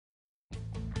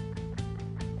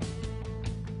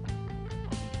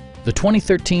The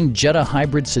 2013 Jetta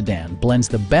hybrid sedan blends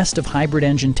the best of hybrid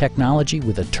engine technology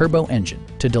with a turbo engine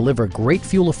to deliver great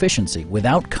fuel efficiency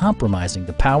without compromising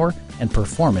the power and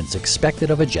performance expected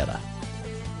of a Jetta.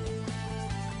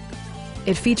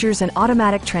 It features an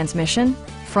automatic transmission,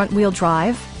 front-wheel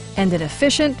drive, and an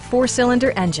efficient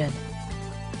 4-cylinder engine.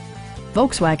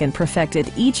 Volkswagen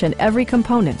perfected each and every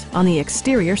component on the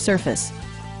exterior surface.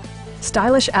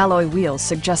 Stylish alloy wheels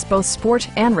suggest both sport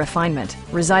and refinement,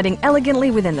 residing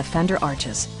elegantly within the fender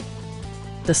arches.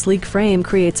 The sleek frame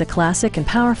creates a classic and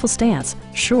powerful stance,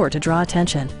 sure to draw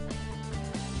attention.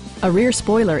 A rear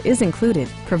spoiler is included,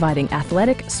 providing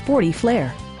athletic, sporty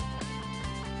flair.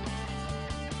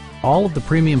 All of the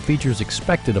premium features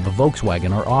expected of a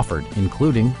Volkswagen are offered,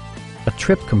 including a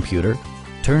trip computer,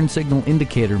 turn signal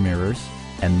indicator mirrors,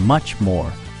 and much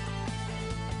more.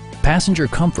 Passenger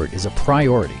comfort is a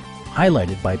priority,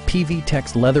 highlighted by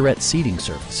PV-Tex leatherette seating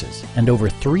surfaces and over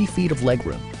 3 feet of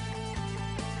legroom.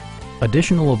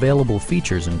 Additional available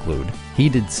features include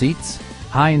heated seats,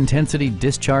 high-intensity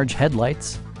discharge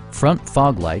headlights, front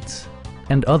fog lights,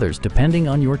 and others depending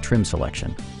on your trim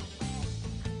selection.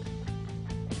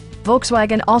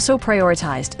 Volkswagen also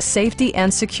prioritized safety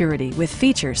and security with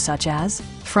features such as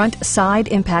front side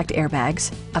impact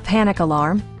airbags, a panic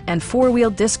alarm, and 4-wheel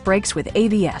disc brakes with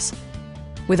ABS.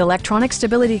 With electronic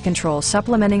stability control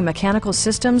supplementing mechanical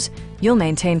systems, you'll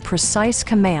maintain precise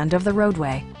command of the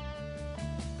roadway.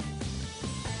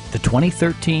 The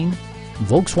 2013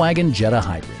 Volkswagen Jetta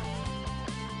Hybrid.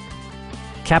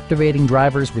 Captivating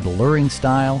drivers with alluring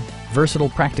style, versatile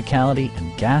practicality,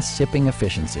 and gas-sipping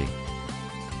efficiency.